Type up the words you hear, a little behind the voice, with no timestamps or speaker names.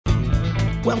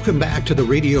Welcome back to the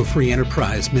Radio Free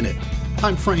Enterprise Minute.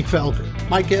 I'm Frank Felker.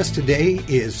 My guest today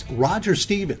is Rodger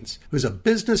Stephens, who's a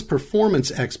business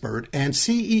performance expert and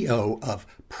CEO of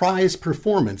Prize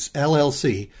Performance,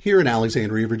 LLC, here in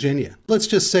Alexandria, Virginia. Let's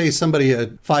just say somebody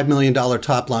had $5 million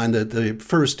top line, the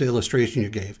first illustration you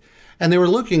gave, and they were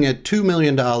looking at $2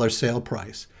 million sale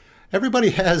price.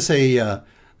 Everybody has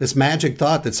this magic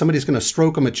thought that somebody's going to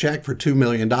stroke them a check for $2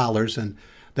 million and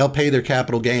they'll pay their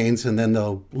capital gains and then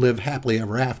they'll live happily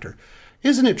ever after.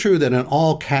 Isn't it true that an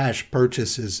all-cash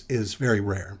purchase is very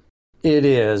rare? It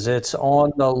is. It's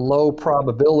on the low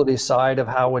probability side of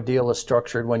how a deal is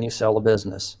structured when you sell a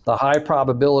business. The high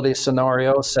probability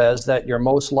scenario says that you're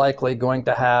most likely going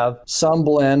to have some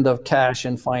blend of cash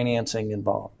and financing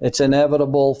involved. It's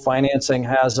inevitable. Financing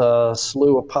has a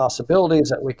slew of possibilities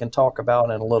that we can talk about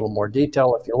in a little more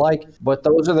detail if you like. But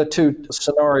those are the two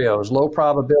scenarios. Low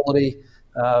probability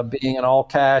being an all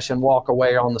cash and walk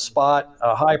away on the spot.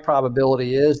 A high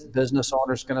probability is the business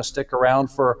owner is going to stick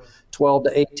around for 12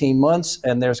 to 18 months,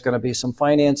 and there's going to be some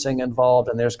financing involved,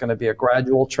 and there's going to be a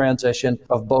gradual transition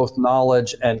of both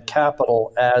knowledge and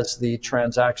capital as the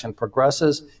transaction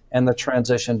progresses and the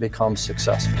transition becomes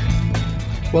successful.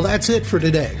 Well, that's it for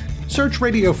today. Search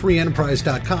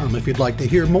RadioFreeEnterprise.com if you'd like to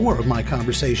hear more of my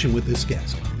conversation with this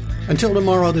guest. Until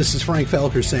tomorrow, this is Frank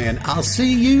Felker saying, I'll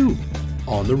see you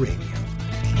on the radio.